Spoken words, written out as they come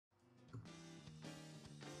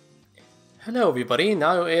Hello everybody,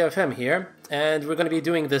 now AFM here, and we're going to be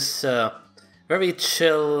doing this very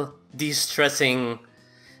chill, de-stressing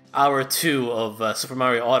hour 2 of Super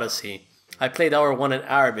Mario Odyssey. I played hour 1 in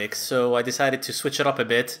Arabic, so I decided to switch it up a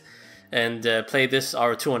bit and play this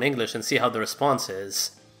hour 2 in English and see how the response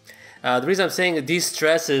is. The reason I'm saying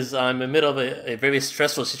de-stress is I'm in the middle of a very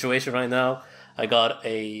stressful situation right now. I got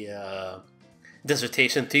a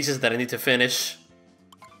dissertation thesis that I need to finish.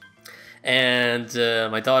 And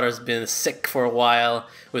my daughter's been sick for a while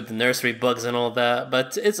with the nursery bugs and all that,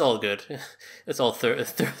 but it's all good. It's all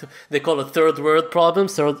they call it third world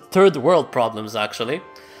problems actually.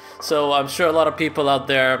 So I'm sure a lot of people out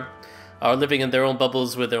there are living in their own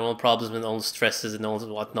bubbles with their own problems and own stresses and all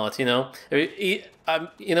whatnot.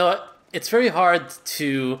 It's very hard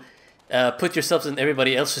to put yourself in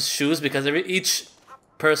everybody else's shoes because each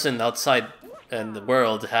person outside in the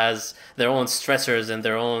world has their own stressors and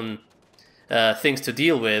their own things to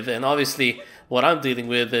deal with, and obviously what I'm dealing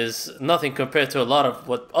with is nothing compared to a lot of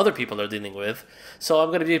what other people are dealing with. So I'm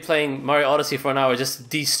going to be playing Mario Odyssey for an hour just to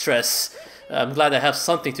de-stress. I'm glad I have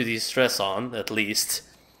something to de-stress on, at least.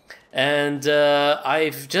 And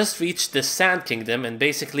I've just reached the Sand Kingdom, and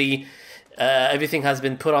basically everything has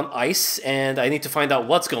been put on ice, and I need to find out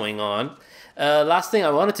what's going on. Last thing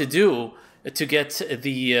I wanted to do to get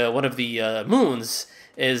the one of the moons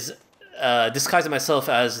is disguising myself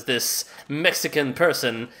as this Mexican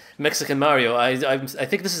person, Mexican Mario. I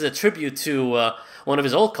think this is a tribute to one of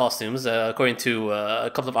his old costumes, according to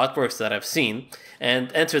a couple of artworks that I've seen,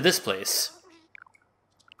 and enter this place.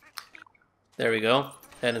 There we go.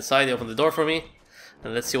 Head inside, they open the door for me,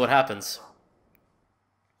 and let's see what happens.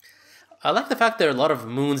 I like the fact there are a lot of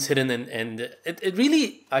moons hidden, and it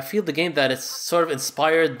really, I feel the game that it's sort of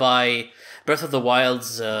inspired by Breath of the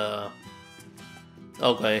Wild's,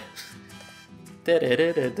 okay.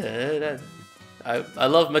 I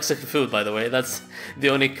love Mexican food, by the way. That's the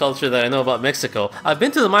only culture that I know about Mexico. I've been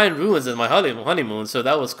to the Mayan ruins in my honeymoon, so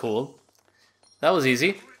that was cool. That was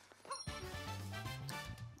easy.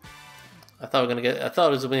 I thought it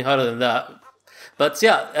was going to be harder than that. But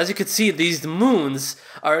yeah, as you can see, these moons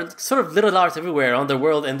are sort of little art everywhere on the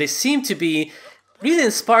world, and they seem to be really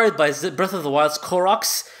inspired by Breath of the Wild's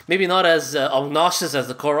Koroks. Maybe not as obnoxious as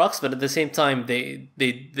the Koroks, but at the same time, they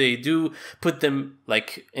do put them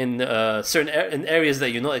like in certain areas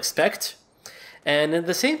that you don't expect. And at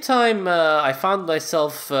the same time, I found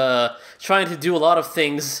myself trying to do a lot of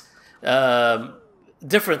things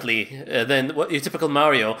differently than what your typical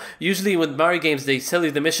Mario. Usually with Mario games, they tell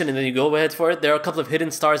you the mission and then you go ahead for it. There are a couple of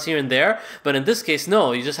hidden stars here and there, but in this case,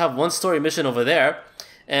 no. You just have one story mission over there.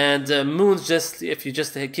 And moons, if you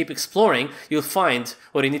just keep exploring, you'll find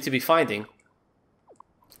what you need to be finding.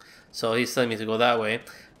 So he's telling me to go that way.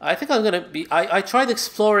 I think I'm gonna be. I tried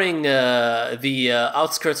exploring the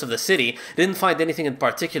outskirts of the city. Didn't find anything in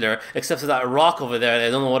particular except for that rock over there. I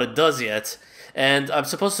don't know what it does yet. And I'm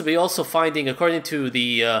supposed to be also finding, according to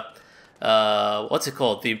the what's it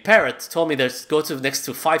called? The parrot told me there's next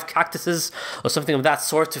to 5 cactuses or something of that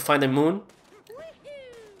sort to find a moon.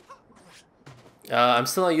 I'm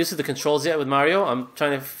still not used to the controls yet with Mario. I'm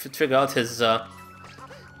trying to figure out his the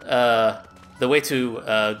way to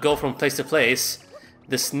go from place to place.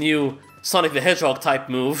 This new Sonic the Hedgehog type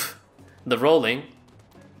move, the rolling.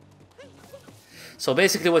 So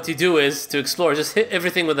basically what you do is, to explore, just hit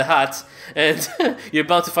everything with the hat, and you're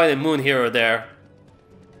bound to find a moon here or there.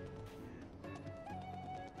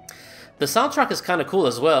 The soundtrack is kind of cool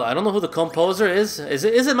as well. I don't know who the composer is. Is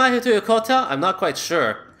it Mahito Yokota? I'm not quite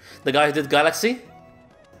sure. The guy who did Galaxy?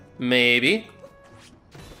 Maybe.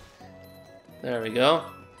 There we go.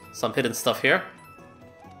 Some hidden stuff here.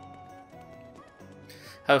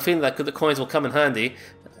 I have a feeling that the coins will come in handy.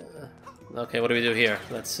 Okay, what do we do here?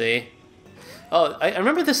 Let's see. Oh, I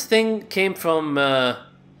remember this thing came from Mario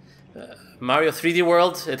 3D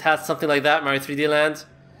World. It had something like that, Mario 3D Land.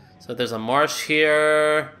 So there's a marsh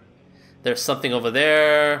here. There's something over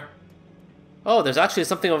there. Oh, there's actually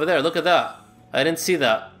something over there. Look at that. I didn't see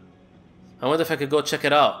that. I wonder if I could go check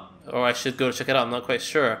it out. Or I should go check it out, I'm not quite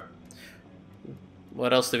sure.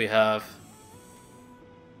 What else do we have?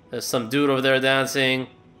 There's some dude over there dancing.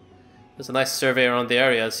 There's a nice survey around the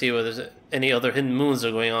area. Let's see whether there's any other hidden moons are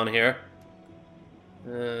going on here.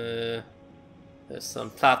 There's some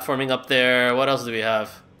platforming up there. What else do we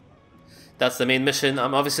have? That's the main mission.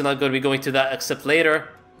 I'm obviously not going to be going to that except later.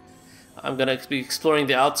 I'm going to be exploring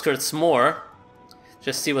the outskirts more.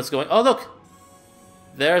 Just see what's going on. Oh, look!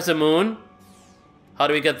 There's a moon. How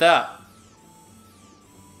do we get that?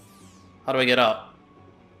 How do I get up?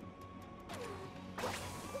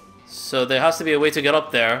 So there has to be a way to get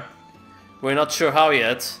up there. We're not sure how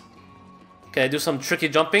yet. Can I do some tricky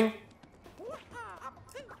jumping?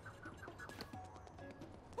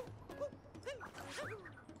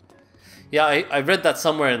 Yeah, I read that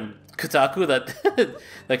somewhere in Kotaku that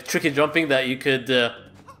like tricky jumping that you could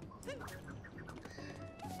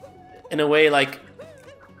in a way like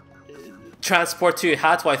transport to your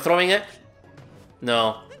hat while throwing it.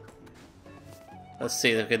 No. Let's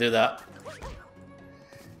see if we can do that.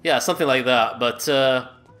 Yeah, something like that, but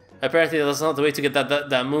apparently that's not the way to get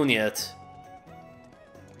that moon yet.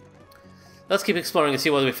 Let's keep exploring and see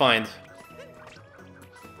what we find.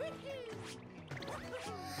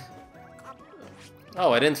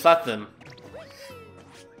 Oh, I didn't flat them.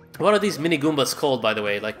 What are these mini Goombas called, by the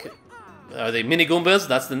way? Like, are they mini Goombas?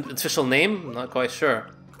 That's the official name? I'm not quite sure.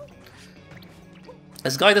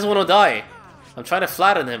 This guy doesn't want to die. I'm trying to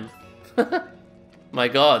flatten him. My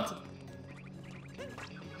god.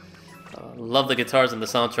 Love the guitars in the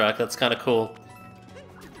soundtrack. That's kind of cool.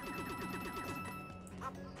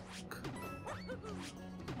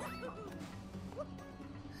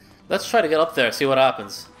 Let's try to get up there, see what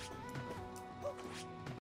happens.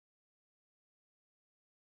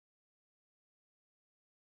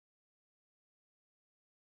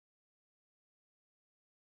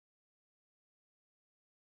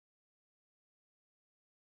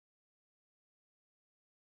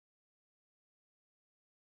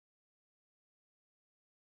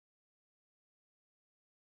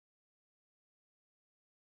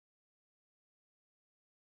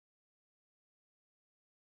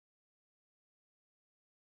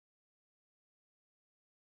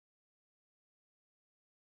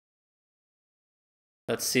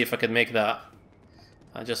 Let's see if I can make that.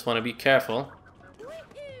 I just want to be careful.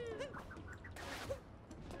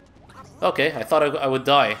 Okay, I thought I would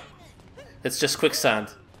die. It's just quicksand.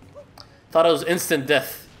 Thought it was instant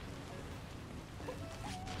death.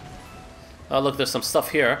 Oh look, there's some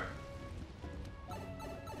stuff here.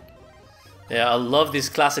 Yeah, I love these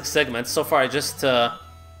classic segments. So far I just found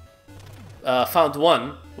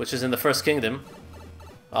one, which is in the First Kingdom.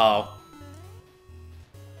 Oh.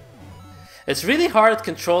 It's really hard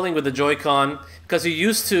controlling with the Joy-Con because you're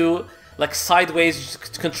used to like sideways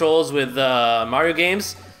controls with Mario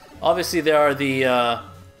games. Obviously there are the,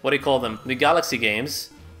 what do you call them? The Galaxy games.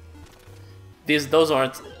 Those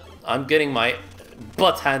aren't... I'm getting my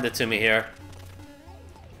butt handed to me here.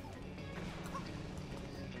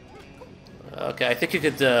 Okay, I think you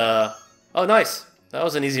could... Oh, nice! That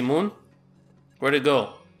was an easy moon. Where'd it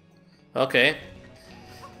go? Okay.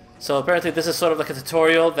 So apparently this is sort of like a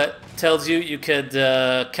tutorial that tells you you could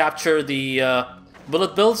capture the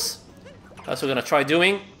bullet bills. That's what we're gonna try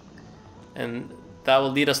doing. And that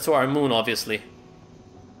will lead us to our moon, obviously.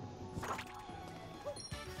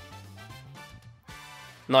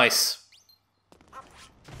 Nice.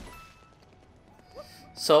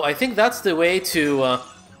 So I think that's the way to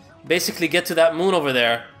basically get to that moon over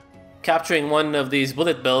there. Capturing one of these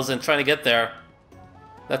bullet bills and trying to get there.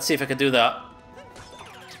 Let's see if I can do that.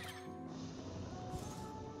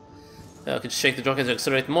 I can shake the joystick to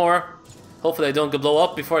accelerate more. Hopefully I don't blow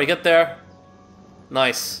up before I get there.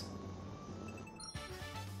 Nice.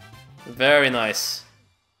 Very nice.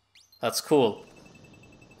 That's cool.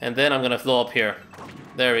 And then I'm gonna blow up here.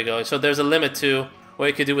 There we go. So there's a limit to what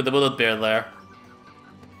you can do with the bullet bill there.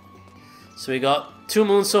 So we got 2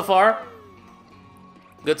 moons so far.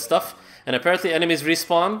 Good stuff. And apparently enemies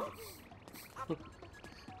respawn. I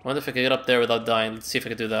wonder if I can get up there without dying. Let's see if I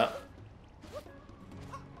can do that.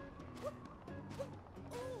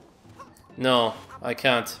 No, I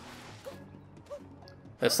can't.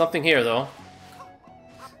 There's something here though.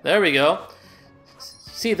 There we go.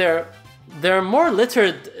 See, they're more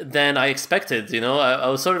littered than I expected, you know? I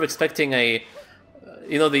was sort of expecting a...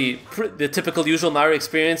 You know, the typical usual Mario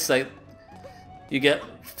experience, like... You get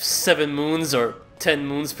 7 moons or 10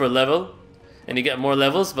 moons per level, and you get more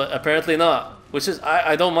levels, but apparently not. Which is...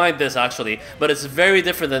 I don't mind this, actually, but it's very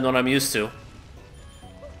different than what I'm used to.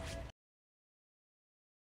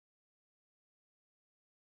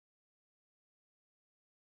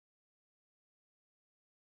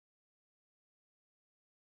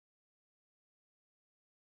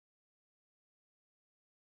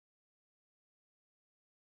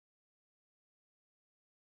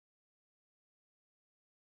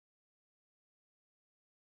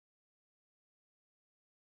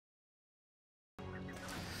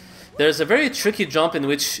 There's a very tricky jump in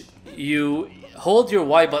which you hold your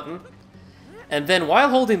Y button, and then while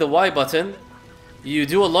holding the Y button, you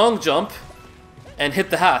do a long jump and hit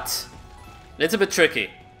the hat. It's a bit tricky.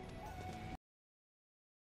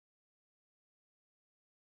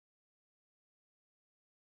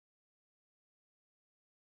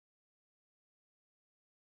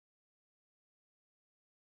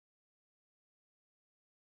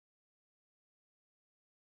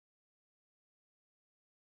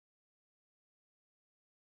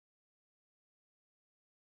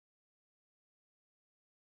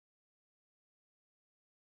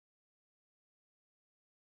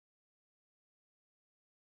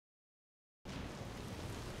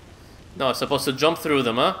 No, I'm supposed to jump through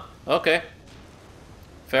them, huh? Okay.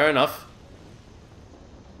 Fair enough.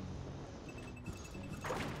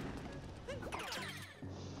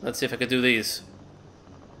 Let's see if I can do these.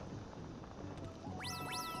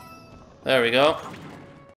 There we go.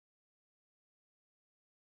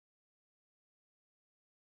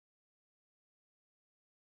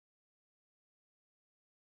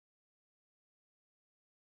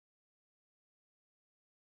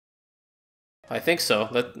 I think so.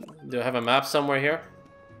 Do I have a map somewhere here?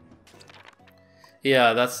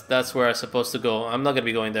 Yeah, that's where I'm supposed to go. I'm not gonna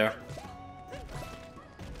be going there.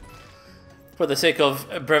 For the sake of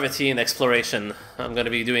brevity and exploration, I'm gonna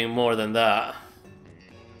be doing more than that.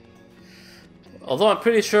 Although I'm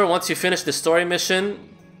pretty sure once you finish the story mission,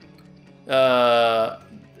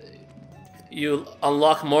 you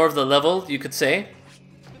unlock more of the level, you could say.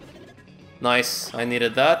 Nice, I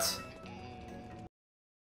needed that.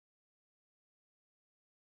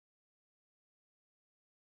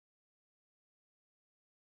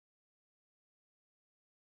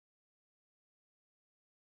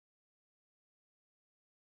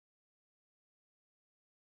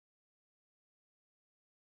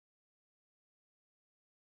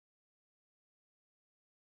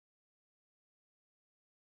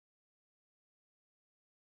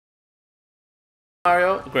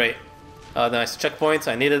 Mario, great. Nice checkpoint,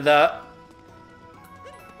 I needed that.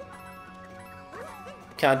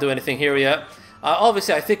 Can't do anything here yet.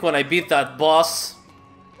 Obviously, I think when I beat that boss,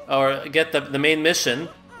 or get the main mission,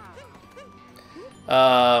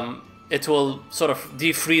 it will sort of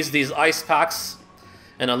defreeze these ice packs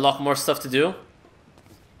and unlock more stuff to do.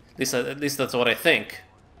 At least that's what I think.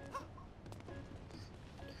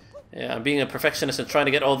 Yeah, I'm being a perfectionist and trying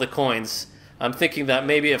to get all the coins. I'm thinking that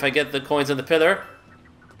maybe if I get the coins in the pillar,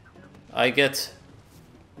 it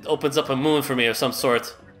opens up a moon for me or some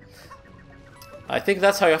sort. I think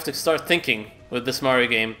that's how you have to start thinking with this Mario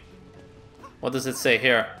game. What does it say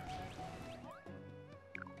here?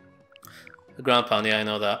 The ground pound, yeah, I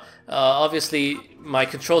know that. Obviously, my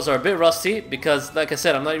controls are a bit rusty because, like I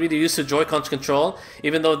said, I'm not really used to Joy-Con control.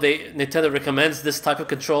 Even though Nintendo recommends this type of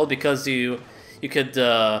control because you could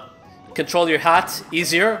control your hat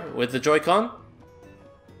easier with the Joy-Con.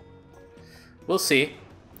 We'll see.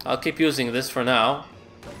 I'll keep using this for now.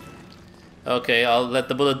 Okay, I'll let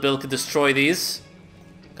the Bullet Bill destroy these.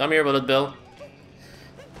 Come here, Bullet Bill.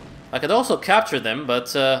 I could also capture them,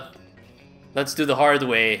 but let's do the hard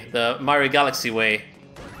way, the Mario Galaxy way.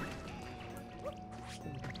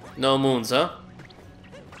 No moons, huh?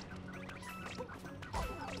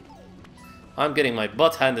 I'm getting my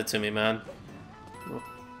butt handed to me, man.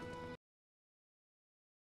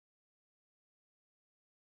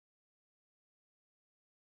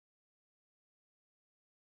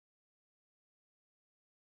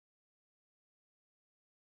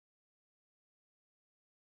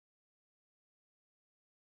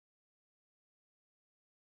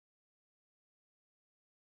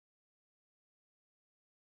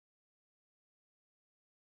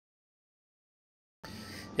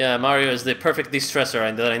 Yeah, Mario is the perfect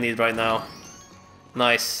de-stressor that I need right now.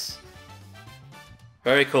 Nice.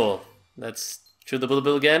 Very cool. Let's shoot the Bullet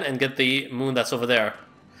Bill again and get the moon that's over there.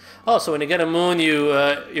 Oh, so when you get a moon,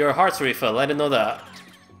 your hearts refill. I didn't know that.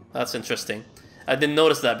 That's interesting. I didn't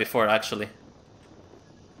notice that before, actually.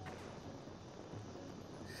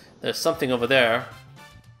 There's something over there.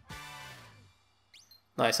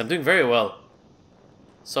 Nice, I'm doing very well.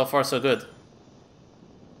 So far, so good.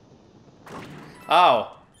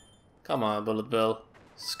 Ow! Come on, Bullet Bill.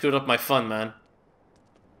 Screwed up my fun, man.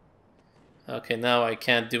 Okay, now I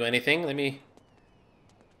can't do anything. Let me...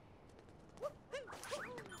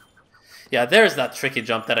 Yeah, there's that tricky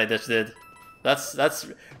jump that I just did. That's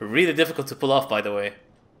really difficult to pull off, by the way.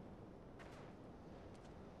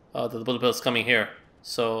 Oh, the Bullet Bill's coming here.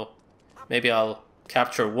 So, maybe I'll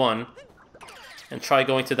capture one and try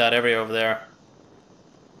going to that area over there.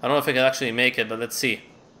 I don't know if I can actually make it, but let's see.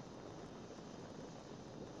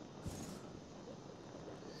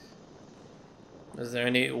 Is there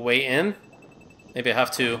any way in? Maybe I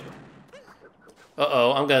have to...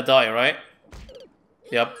 Uh-oh, I'm gonna die, right?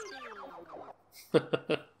 Yep.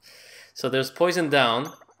 So there's poison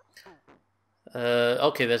down.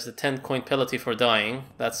 Okay, there's the 10 coin penalty for dying.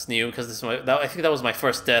 That's new, because I think that was my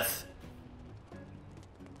first death.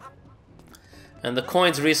 And the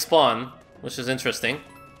coins respawn, which is interesting.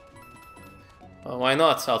 Well, why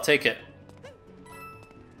not? I'll take it.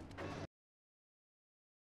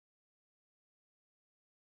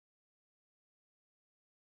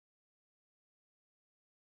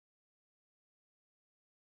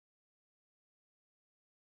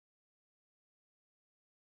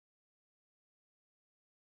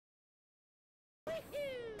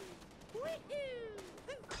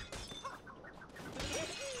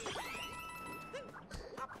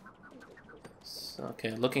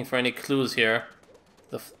 Okay, looking for any clues here.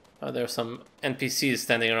 Are there some NPCs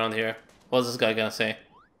standing around here? What's this guy gonna say?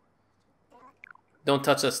 Don't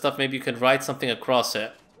touch that stuff, maybe you can write something across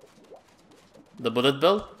it. The bullet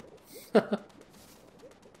bill?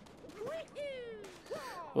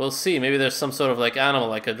 We'll see, maybe there's some sort of like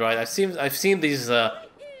animal I could write. I've seen these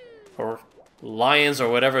or lions or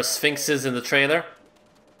whatever, sphinxes in the trailer.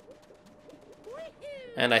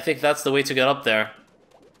 And I think that's the way to get up there.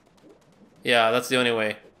 Yeah, that's the only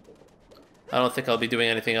way. I don't think I'll be doing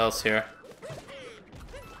anything else here.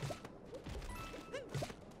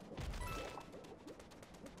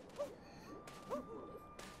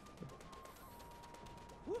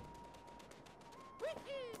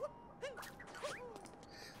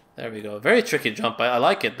 There we go. Very tricky jump. I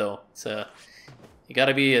like it though. It's you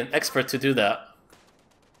gotta be an expert to do that.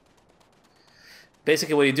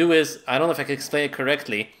 Basically what you do is, I don't know if I can explain it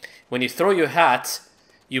correctly. When you throw your hat,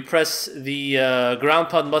 you press the ground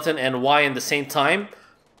pound button and Y at the same time,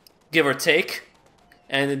 give or take.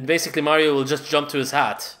 And basically Mario will just jump to his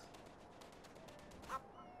hat.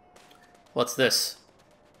 What's this?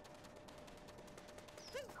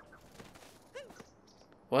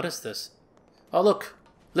 What is this? Oh look!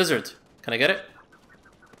 Lizard. Can I get it?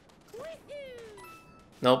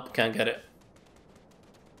 Nope, can't get it.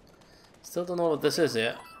 Still don't know what this is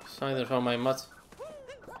yet. It's either from my mutt.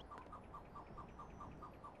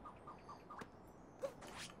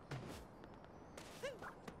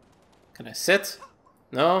 Can I sit?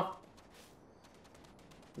 No?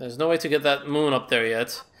 There's no way to get that moon up there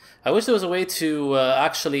yet. I wish there was a way to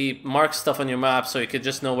actually mark stuff on your map so you could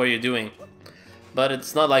just know where you're doing. But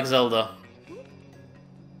it's not like Zelda.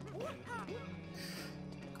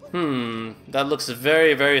 That looks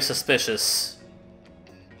very, very suspicious.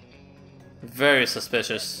 Very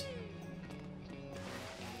suspicious.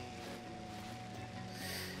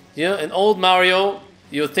 You know, in old Mario,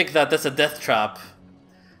 you would think that that's a death trap.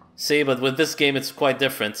 See, but with this game, it's quite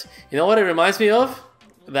different. You know what it reminds me of?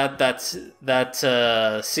 That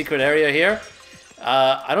secret area here.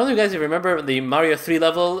 I don't know if you guys remember the Mario 3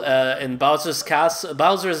 level in Bowser's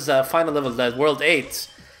final level, that World 8.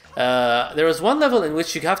 There was one level in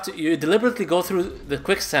which you deliberately go through the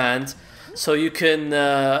quicksand so you can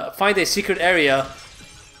find a secret area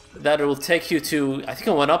that will take you to, I think,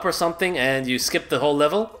 a 1-up or something, and you skip the whole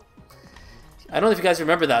level. I don't know if you guys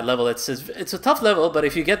remember that level. It's a tough level, but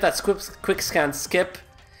if you get that quick scan skip,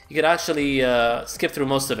 you could actually skip through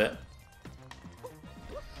most of it.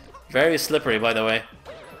 Very slippery, by the way.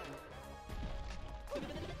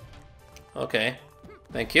 Okay,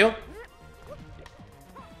 thank you.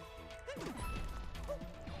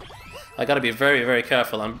 I gotta be very, very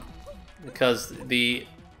careful. Because the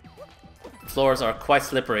floors are quite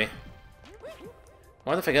slippery. I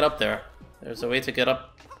wonder if I get up there. There's a way to get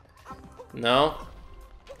up. No.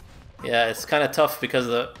 Yeah, it's kind of tough because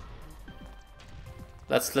of the.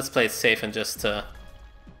 Let's play it safe and just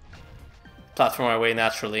platform our way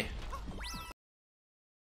naturally.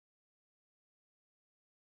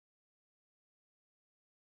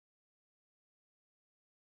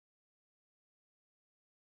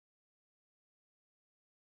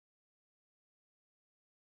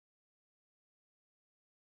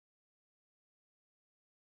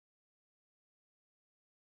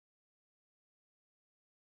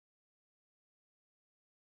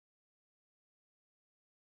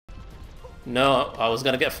 No, I was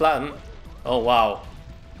gonna get flattened. Oh wow.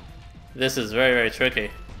 This is very, very tricky.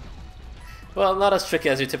 Well, not as tricky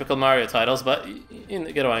as your typical Mario titles, but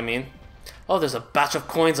you get what I mean. Oh, there's a batch of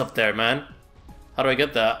coins up there, man. How do I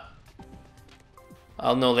get that?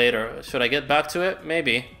 I'll know later. Should I get back to it?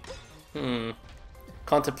 Maybe.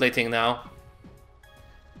 Contemplating now.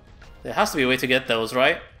 There has to be a way to get those,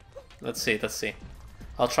 right? Let's see, let's see.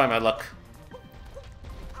 I'll try my luck.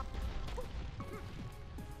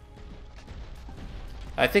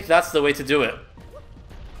 I think that's the way to do it.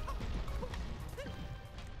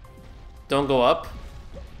 Don't go up.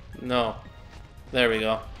 No. There we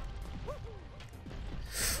go.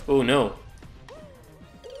 Oh no.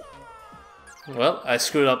 Well, I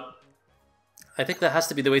screwed up. I think that has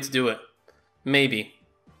to be the way to do it. Maybe.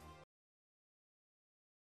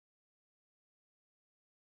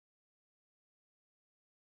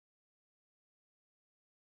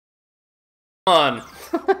 Come on.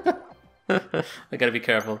 I gotta be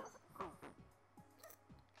careful.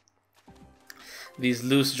 These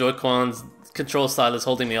loose Joy-Cons control style is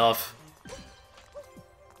holding me off.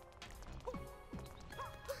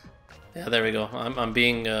 Yeah, there we go.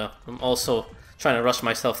 I'm also trying to rush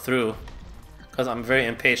myself through because I'm very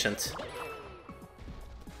impatient.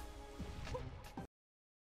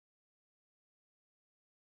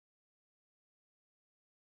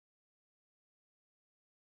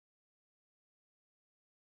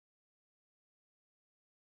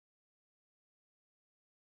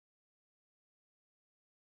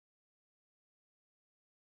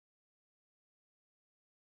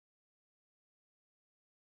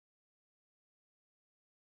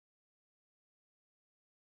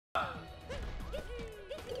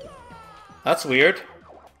 That's weird.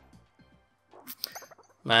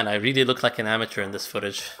 Man, I really look like an amateur in this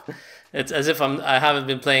footage. It's as if I haven't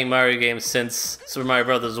been playing Mario games since Super Mario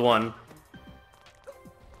Bros. 1.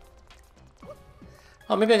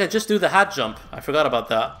 Oh, maybe I could just do the hat jump. I forgot about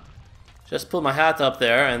that. Just put my hat up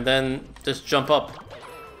there and then just jump up.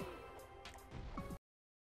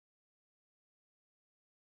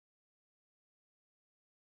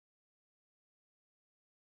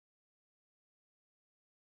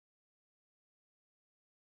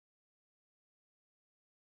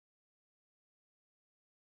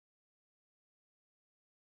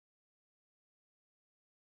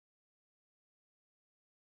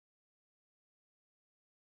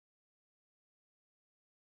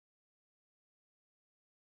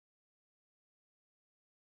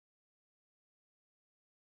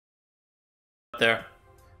 There.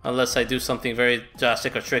 Unless I do something very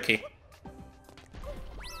drastic or tricky.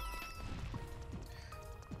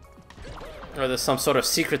 Or there's some sort of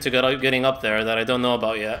secret to getting up there that I don't know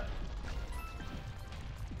about yet.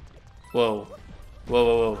 Whoa. Whoa,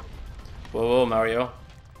 whoa, whoa. Whoa, whoa, Mario.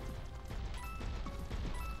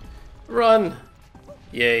 Run!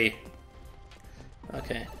 Yay.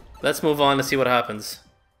 Okay. Let's move on to see what happens.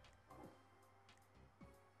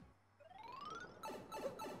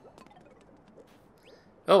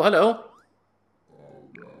 Oh, hello.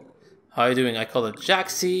 How are you doing? I call it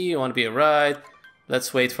Jaxie. You want to be a ride?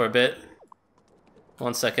 Let's wait for a bit.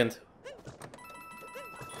 1 second.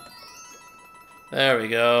 There we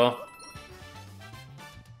go.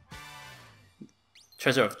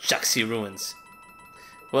 Treasure of Jaxie Ruins.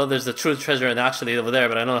 Well, there's the true treasure actually over there,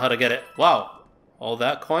 but I don't know how to get it. Wow. All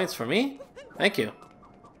that coins for me? Thank you.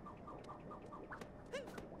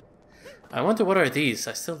 I wonder what are these?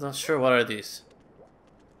 I'm still not sure what are these.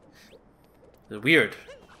 They're weird.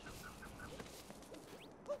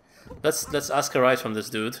 Let's ask a ride from this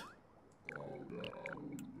dude.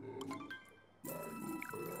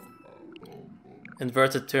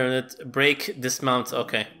 Inverted turret, brake, dismount,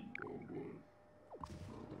 okay.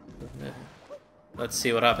 Let's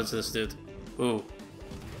see what happens to this dude. Ooh.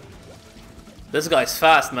 This guy's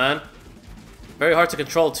fast, man. Very hard to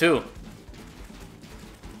control too.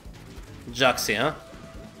 Jaxie, huh?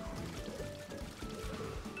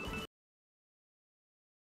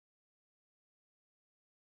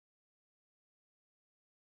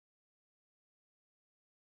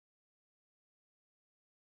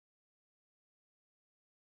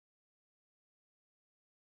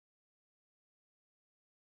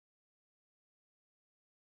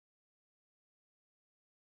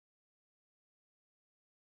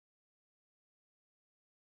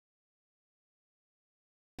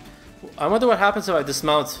 I wonder what happens if I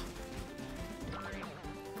dismount.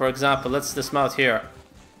 For example, let's dismount here.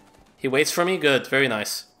 He waits for me? Good, very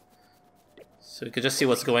nice. So we could just see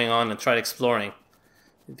what's going on and try exploring.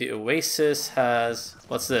 The Oasis has...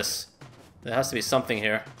 What's this? There has to be something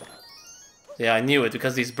here. Yeah, I knew it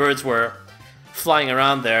because these birds were flying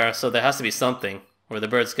around there, so there has to be something where the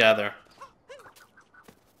birds gather.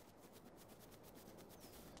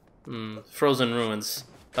 Frozen ruins.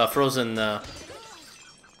 Frozen...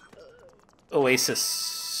 Oasis,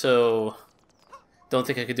 so don't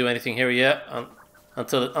think I could do anything here yet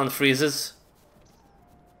until it unfreezes.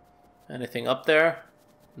 Anything up there?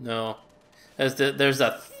 No. There's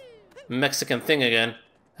that Mexican thing again.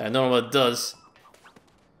 I don't know what it does.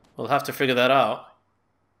 We'll have to figure that out.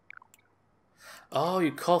 Oh,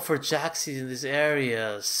 you call for Jaxie in these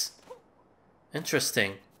areas.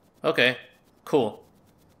 Interesting. Okay, cool.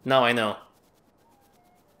 Now I know.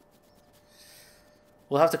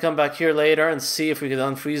 We'll have to come back here later and see if we can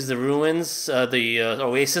unfreeze the ruins, the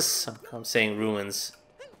oasis. I'm saying ruins.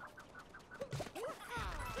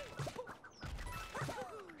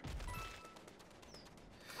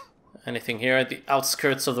 Anything here at the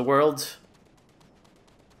outskirts of the world?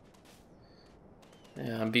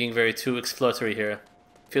 Yeah, I'm being very too exploratory here.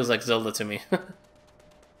 Feels like Zelda to me.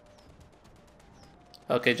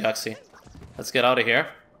 Okay, Jaxie. Let's get out of here.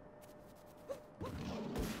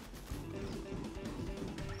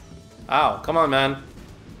 Ow, come on, man.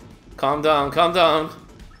 Calm down, calm down.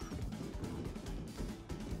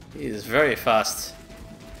 He is very fast.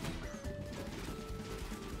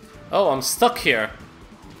 Oh, I'm stuck here.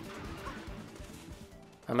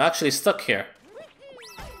 I'm actually stuck here.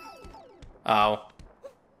 Ow.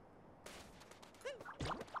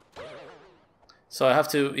 So I have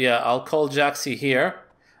to, yeah, I'll call Jaxie here.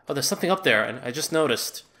 Oh, there's something up there, and I just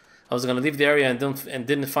noticed. I was gonna leave the area and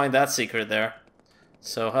didn't find that secret there.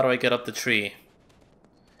 So how do I get up the tree?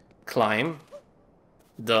 Climb.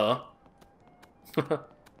 Duh.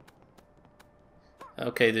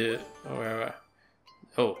 Okay, dude. Where?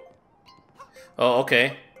 Oh. Oh,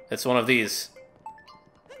 okay. It's one of these.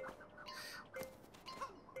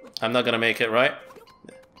 I'm not gonna make it, right?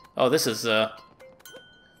 Oh, this is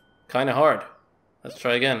kind of hard. Let's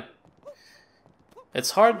try again.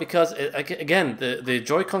 It's hard because, again, the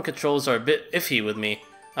Joy-Con controls are a bit iffy with me.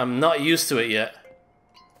 I'm not used to it yet.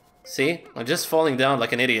 See? I'm just falling down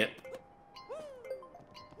like an idiot.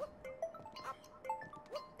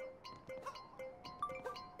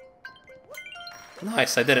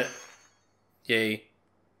 Nice, I did it. Yay.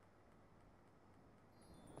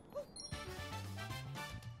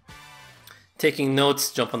 Taking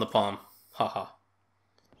notes, jump on the palm. Haha.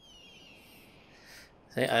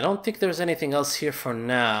 I don't think there's anything else here for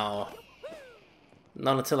now.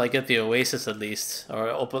 Not until I get the oasis, at least, or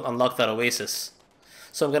unlock that oasis.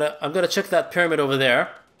 So I'm gonna check that pyramid over there,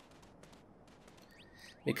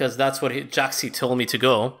 because that's what Jaxie told me to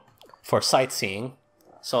go for sightseeing.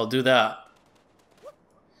 So I'll do that,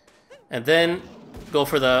 and then go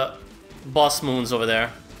for the boss moons over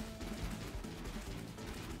there.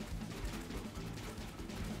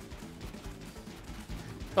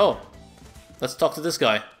 Oh, let's talk to this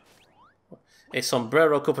guy. A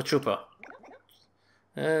sombrero Koopa Troopa.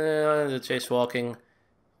 The chase walking.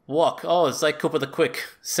 Walk. Oh, it's like Koopa the Quick.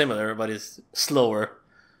 Similar, but he's slower.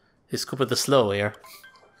 He's Koopa the Slow here.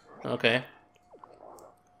 Okay.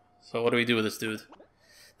 So what do we do with this dude?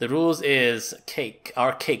 The rules is cake.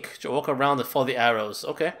 Our cake. Walk around and follow the arrows.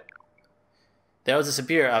 Okay. The arrows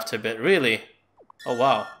disappear after a bit. Really? Oh,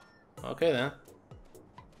 wow. Okay, then.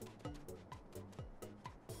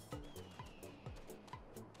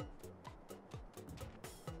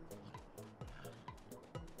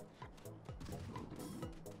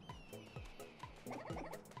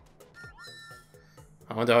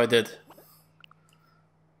 I wonder how I did.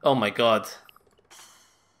 Oh my god.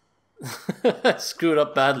 Screwed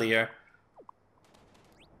up badly here.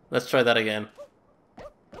 Let's try that again.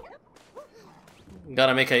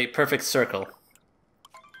 Gotta make a perfect circle.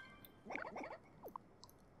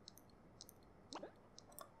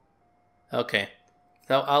 Okay.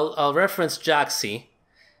 Now I'll reference Jaxie.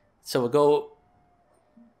 So we'll go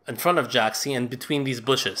in front of Jaxie and between these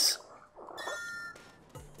bushes.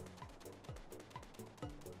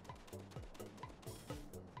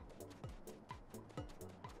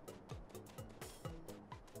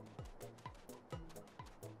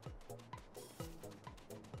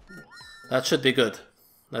 That should be good.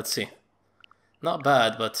 Let's see. Not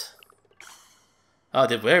bad, but... Oh, I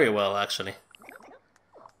did very well, actually.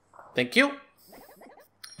 Thank you!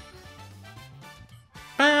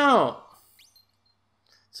 Pow!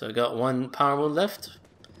 So I got one power moon left.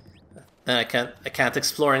 Then I can't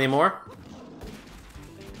explore anymore.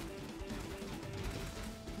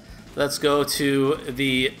 Let's go to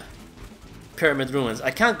the pyramid ruins.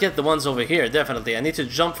 I can't get the ones over here, definitely. I need to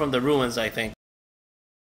jump from the ruins, I think.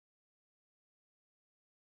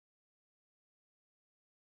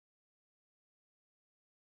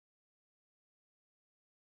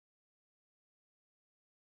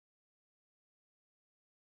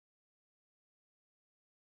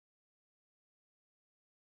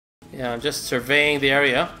 Yeah, I'm just surveying the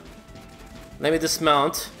area. Let me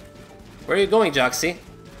dismount. Where are you going, Jaxie?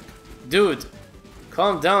 Dude,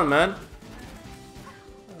 calm down, man.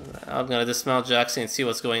 I'm gonna dismount Jaxie and see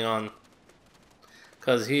what's going on.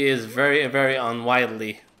 Because he is very, very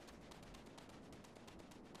unwieldy.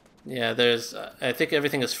 Yeah, I think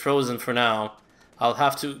everything is frozen for now. I'll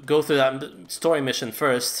have to go through that story mission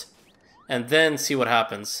first, and then see what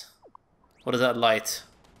happens. What is that light?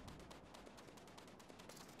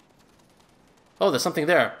 Oh, there's something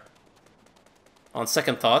there. On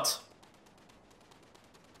second thought.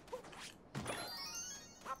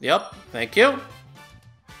 Yep, thank you.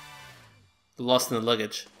 Lost in the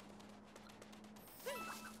luggage.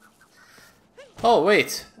 Oh,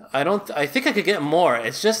 wait. I think I could get more.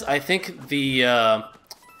 It's just, I think the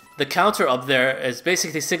counter up there is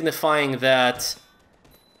basically signifying that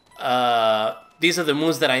these are the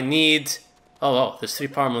moons that I need. Oh, there's 3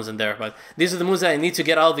 power moons in there, but these are the moons that I need to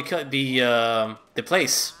get out of the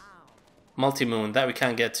place. Multi-moon, that we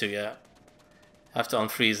can't get to yet. Have to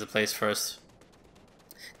unfreeze the place first.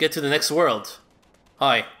 Get to the next world.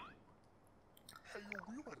 Hi.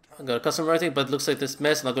 I got a customer rating, but it looks like this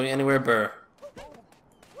mess not going anywhere. Burr.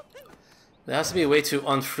 There has to be a way to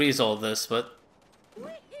unfreeze all this, but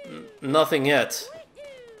nothing yet.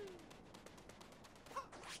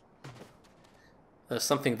 There's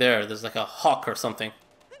something there. There's like a hawk or something.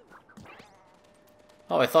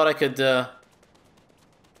 Oh, I thought I could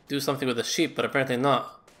do something with the sheep, but apparently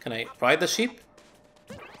not. Can I ride the sheep?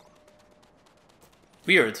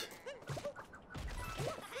 Weird.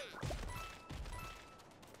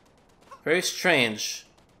 Very strange.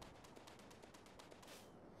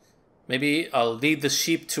 Maybe I'll lead the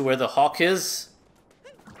sheep to where the hawk is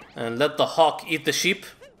and let the hawk eat the sheep.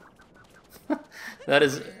 That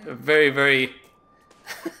is very, very...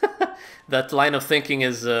 That line of thinking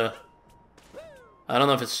is... I don't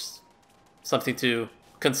know if it's something to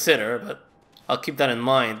consider, but I'll keep that in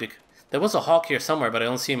mind. Because there was a hawk here somewhere, but I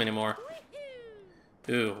don't see him anymore.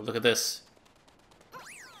 Ooh, look at this.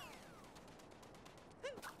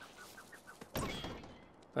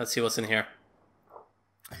 Let's see what's in here.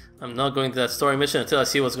 I'm not going to that story mission until I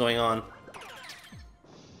see what's going on.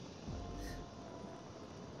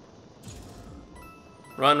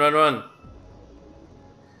 Run, run, run.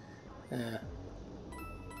 Yeah.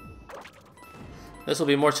 This will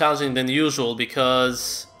be more challenging than usual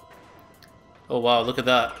because... Oh wow, look at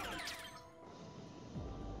that.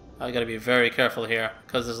 I gotta be very careful here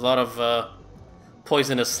because there's a lot of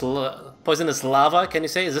poisonous lava, can you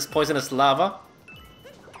say? Is this poisonous lava?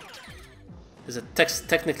 Is it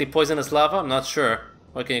technically poisonous lava? I'm not sure.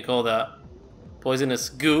 What can you call that? Poisonous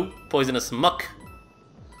goo? Poisonous muck?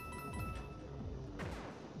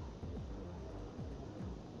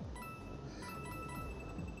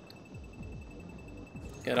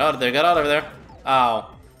 Get out of there, get out of there.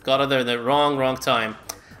 Ow. Got out of there in the wrong time.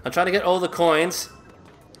 I'm trying to get all the coins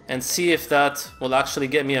and see if that will actually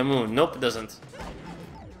get me a moon. Nope, it doesn't.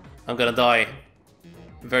 I'm gonna die.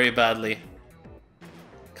 Very badly.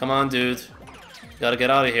 Come on, dude. Gotta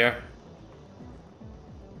get out of here.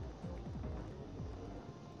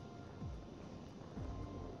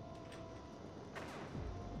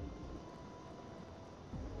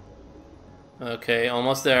 Okay,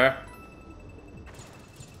 almost there.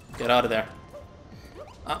 Get out of there.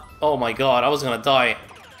 Oh my god, I was gonna die.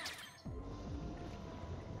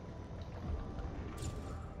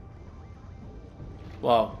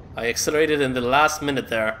 Wow, I accelerated in the last minute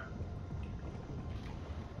there.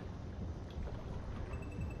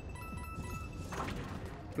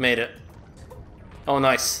 Made it. Oh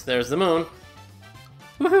nice, there's the moon.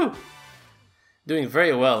 Woohoo! Doing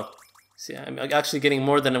very well. See, I'm actually getting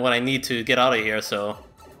more than what I need to get out of here, so...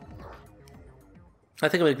 I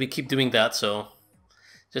think I'm gonna keep doing that, so...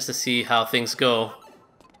 Just to see how things go.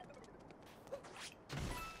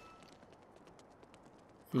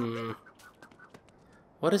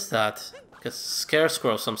 What is that? Like a scare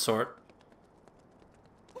squirrel of some sort.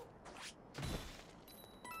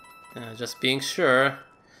 Just being sure,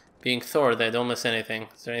 being Thor, that I don't miss anything.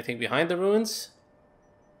 Is there anything behind the ruins?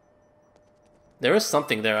 There is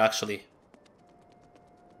something there, actually.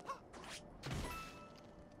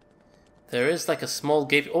 There is like a small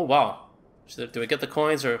gate. Oh, wow. Do I get the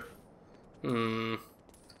coins or...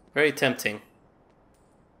 Very tempting.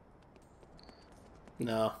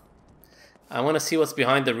 No. I want to see what's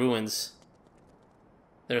behind the ruins.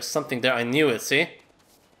 There's something there. I knew it, see?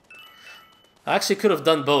 I actually could have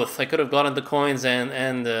done both. I could have gotten the coins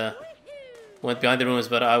and went behind the ruins,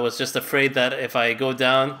 but I was just afraid that if I go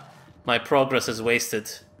down, my progress is wasted.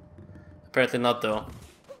 Apparently not, though.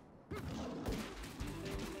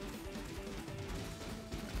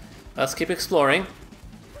 Let's keep exploring.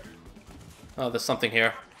 Oh, there's something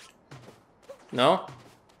here. No?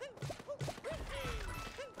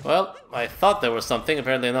 Well, I thought there was something,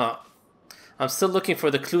 apparently not. I'm still looking for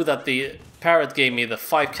the clue that the parrot gave me, the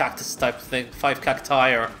 5 cactus type thing, 5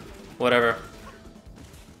 cacti or whatever.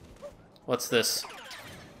 What's this?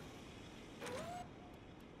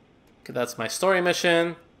 Okay, that's my story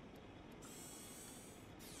mission.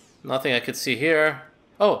 Nothing I could see here.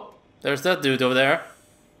 Oh, there's that dude over there.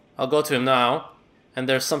 I'll go to him now. And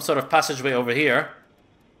there's some sort of passageway over here.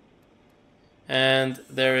 And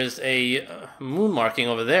there is a moon marking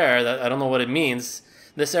over there that I don't know what it means.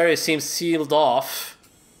 This area seems sealed off.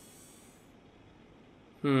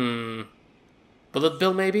 Bullet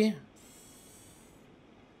bill maybe?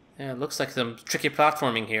 Yeah, it looks like some tricky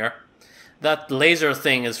platforming here. That laser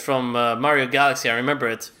thing is from Mario Galaxy, I remember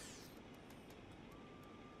it.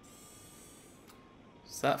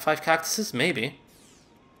 Is that 5 cactuses? Maybe.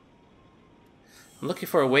 I'm looking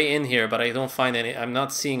for a way in here, but I don't find any. I'm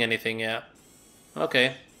not seeing anything yet.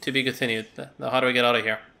 Okay, to be continued. Now how do I get out of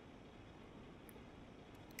here?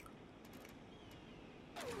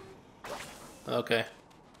 Okay.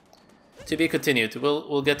 To be continued.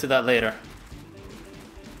 We'll get to that later.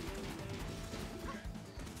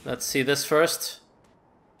 Let's see this first.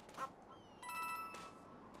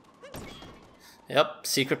 Yep,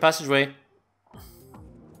 secret passageway.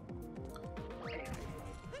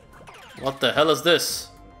 What the hell is this?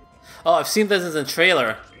 Oh, I've seen this in the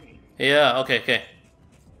trailer. Yeah, okay.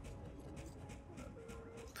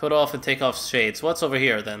 Put off and take off shades. What's over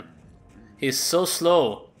here then? He's so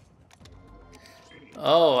slow.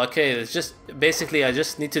 Oh, okay, it's just basically I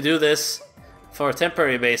just need to do this for a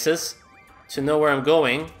temporary basis to know where I'm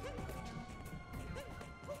going.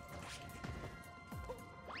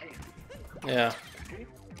 Yeah.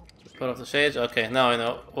 Put off the shades. Okay, now I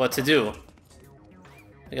know what to do.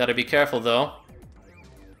 I gotta be careful though.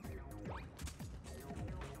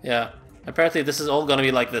 Yeah. Apparently this is all gonna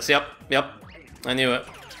be like this. Yep. I knew it.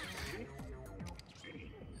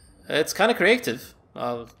 It's kind of creative.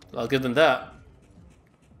 I'll give them that.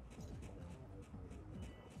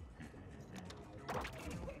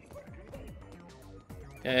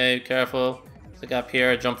 Okay, careful. There's a gap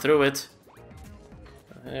here. Jump through it.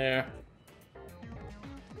 There.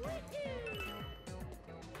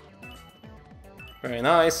 Very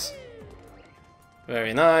nice.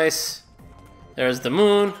 Very nice. There's the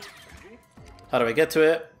moon. How do I get to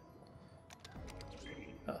it?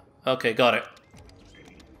 Okay, got it.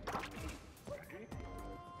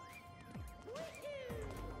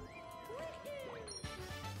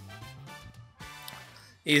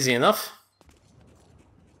 Easy enough.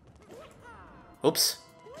 Oops.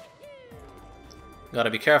 Gotta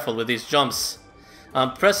be careful with these jumps.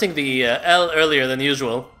 I'm pressing the L earlier than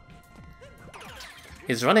usual.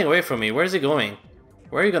 He's running away from me. Where's he going?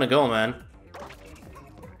 Where are you gonna go, man?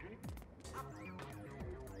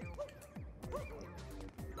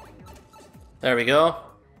 There we go.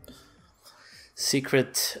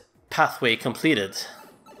 Secret pathway completed.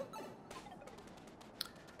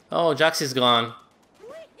 Oh, Jaxie's gone.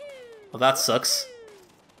 Well, that sucks.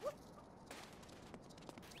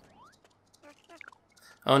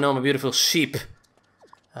 Oh no, my beautiful sheep.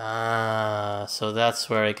 Ah, so that's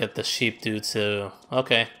where I get the sheep due to.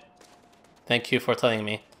 Okay. Thank you for telling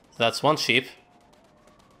me. That's one sheep.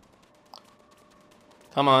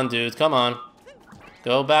 Come on, dude, come on.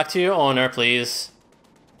 Go back to your owner, please.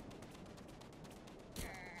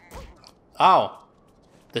 Ow!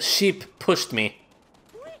 The sheep pushed me.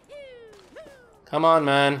 Come on,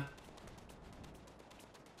 man.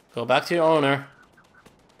 Go back to your owner.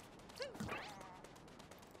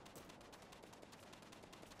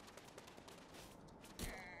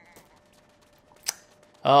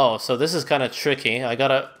 Oh, so this is kind of tricky. I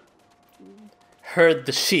gotta herd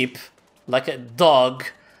the sheep like a dog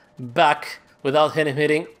back without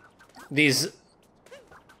hitting these.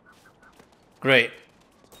 Great.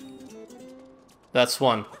 That's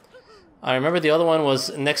one. I remember the other one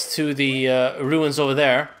was next to the ruins over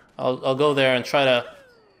there. I'll go there and try to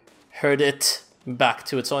herd it back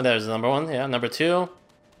to its own. There's number one. Yeah, number two.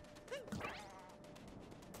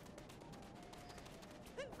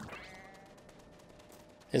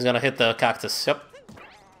 He's gonna hit the cactus. Yep.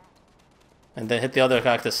 And then hit the other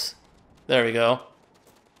cactus. There we go.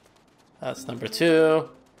 That's number two.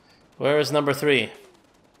 Where is number three?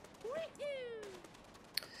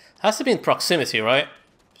 Has to be in proximity, right?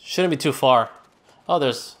 Shouldn't be too far. Oh,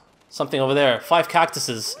 there's something over there. 5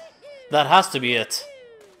 cactuses. That has to be it.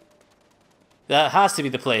 That has to be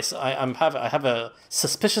the place. I have a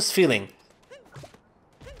suspicious feeling.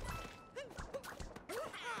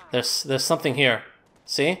 There's something here.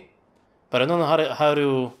 See? But I don't know how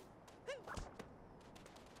to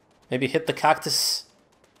maybe hit the cactus.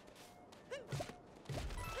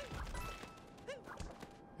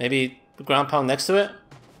 Maybe ground pound next to it?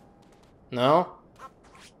 No?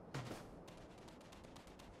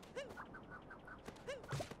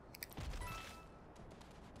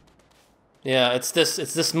 Yeah, it's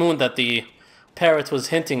this moon that the parrot was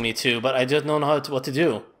hinting me to, but I just don't know what to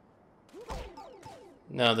do.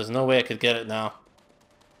 No, there's no way I could get it now.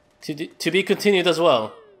 To be continued as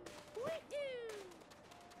well.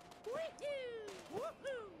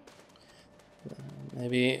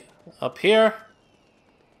 Maybe up here?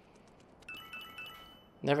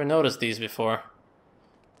 Never noticed these before.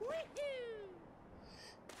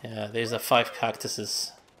 Yeah, there's the 5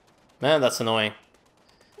 cactuses. Man, that's annoying.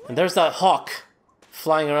 And there's that hawk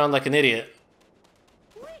flying around like an idiot.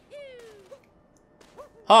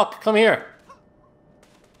 Hawk, come here.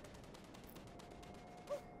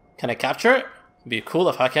 Can I capture it? It'd be cool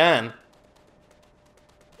if I can.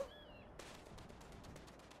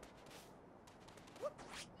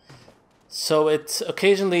 So it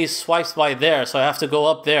occasionally swipes by there, so I have to go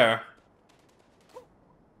up there.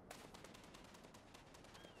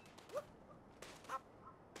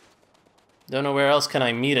 Don't know where else can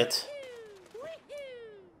I meet it.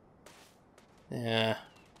 Yeah.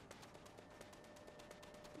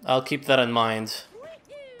 I'll keep that in mind.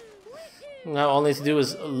 Now all I need to do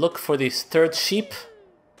is look for the third sheep.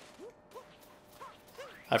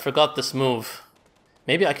 I forgot this move.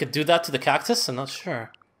 Maybe I could do that to the cactus? I'm not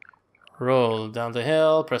sure. Roll down the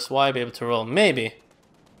hill, press Y, be able to roll. Maybe.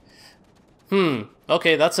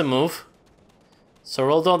 Okay, that's a move. So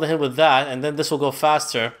roll down the hill with that, and then this will go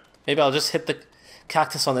faster. Maybe I'll just hit the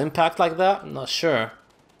cactus on impact like that? I'm not sure.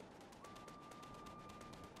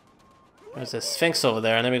 There's a sphinx over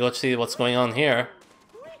there, and then we go see what's going on here.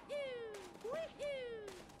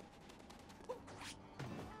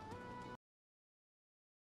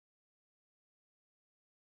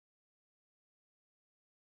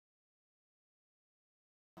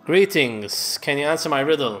 Greetings. Can you answer my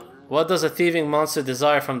riddle? What does a thieving monster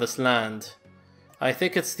desire from this land? I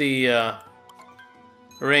think it's the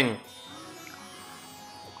ring.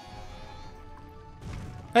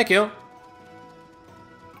 Thank you.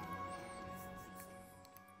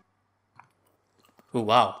 Ooh,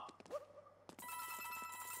 wow.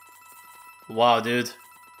 Wow, dude.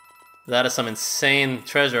 That is some insane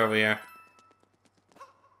treasure over here.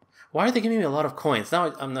 Why are they giving me a lot of coins?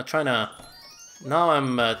 Now I'm not trying to... Now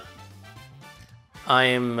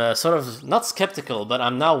I'm sort of not skeptical, but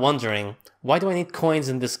I'm now wondering, why do I need coins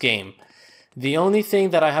in this game? The only thing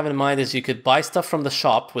that I have in mind is you could buy stuff from the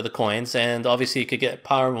shop with the coins, and obviously you could get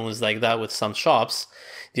power moves like that with some shops.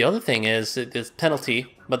 The other thing is there's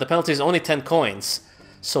penalty, but the penalty is only 10 coins.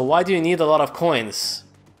 So why do you need a lot of coins?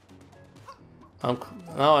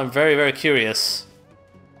 Now I'm very, very curious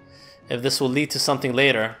if this will lead to something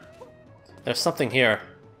later. There's something here.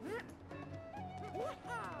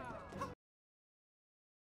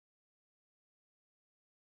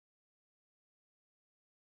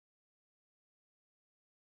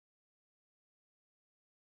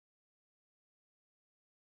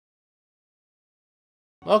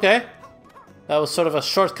 Okay, that was sort of a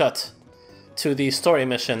shortcut to the story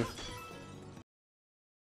mission.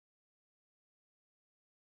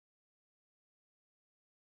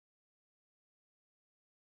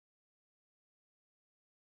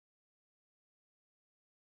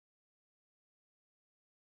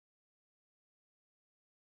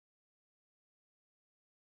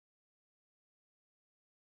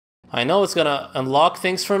 I know it's gonna unlock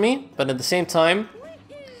things for me, but at the same time,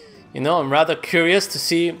 you know, I'm rather curious to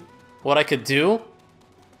see what I could do.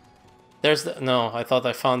 There's the... No, I thought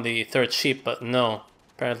I found the third sheep, but no.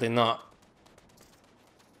 Apparently not.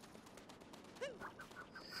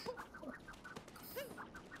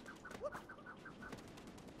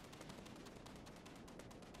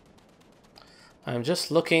 I'm just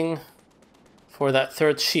looking for that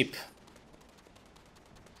third sheep.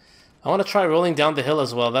 I want to try rolling down the hill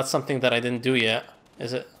as well. That's something that I didn't do yet.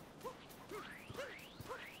 Is it?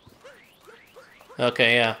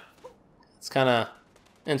 Okay, yeah. It's kind of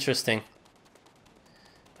interesting.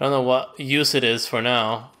 I don't know what use it is for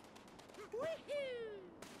now.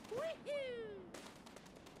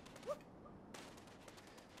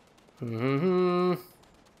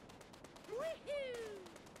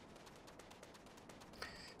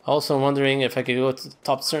 Also wondering if I could go to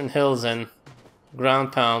top certain hills and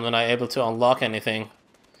ground pound when I'm able to unlock anything.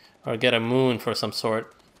 Or get a moon for some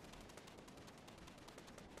sort.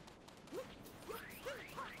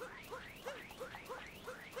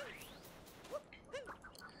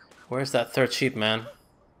 Where's that third sheep, man?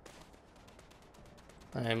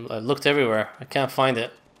 I looked everywhere. I can't find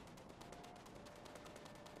it.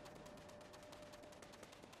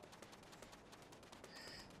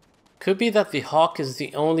 Could be that the hawk is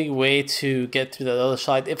the only way to get to the other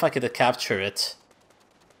side if I could capture it.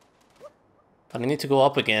 But I need to go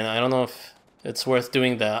up again. I don't know if it's worth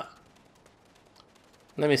doing that.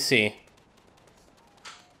 Let me see.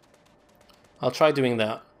 I'll try doing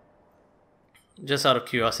that. Just out of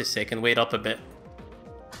curiosity's sake, and wait up a bit.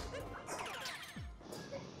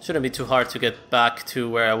 Shouldn't be too hard to get back to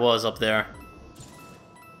where I was up there.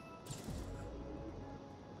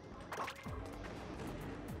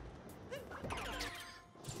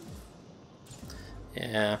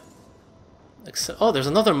 Yeah. Oh, there's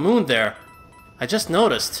another moon there. I just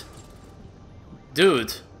noticed.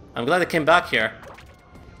 Dude, I'm glad I came back here.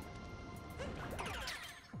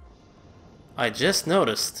 I just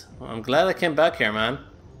noticed. I'm glad I came back here, man.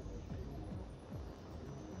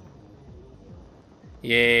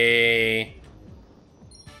 Yay.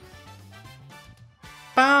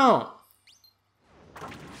 Bow!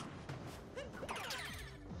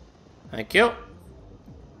 Thank you.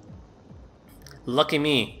 Lucky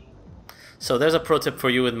me. So there's a pro tip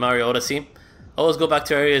for you with Mario Odyssey. Always go back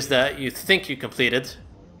to areas that you think you completed,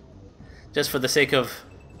 just for the sake of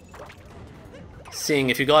seeing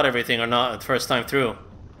if you got everything or not the first time through.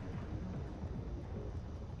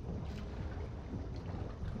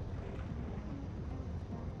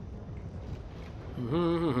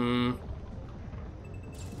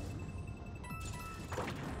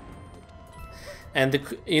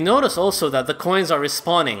 And you notice also that the coins are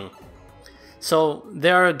respawning. So they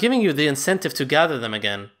are giving you the incentive to gather them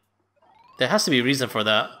again. There has to be a reason for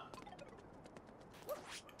that.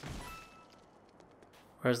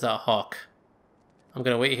 Where's that hawk? I'm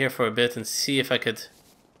gonna wait here for a bit and see if I could...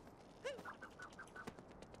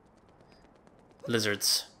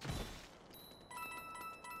 Lizards.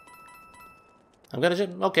 I'm gonna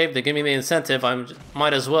just... Okay, if they give me the incentive, I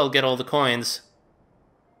might as well get all the coins.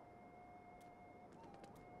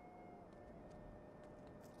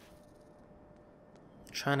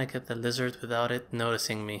 Trying to get the lizard without it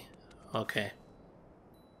noticing me. Okay.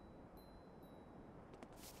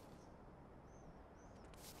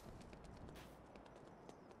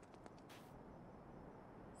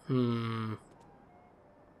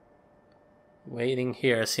 Waiting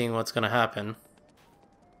here, seeing what's gonna happen.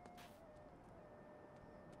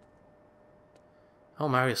 Oh,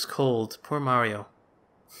 Mario's cold. Poor Mario.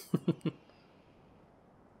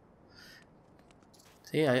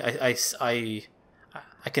 See, I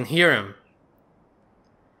can hear him.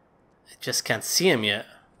 I just can't see him yet.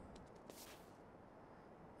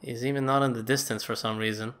 He's even not in the distance for some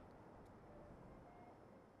reason.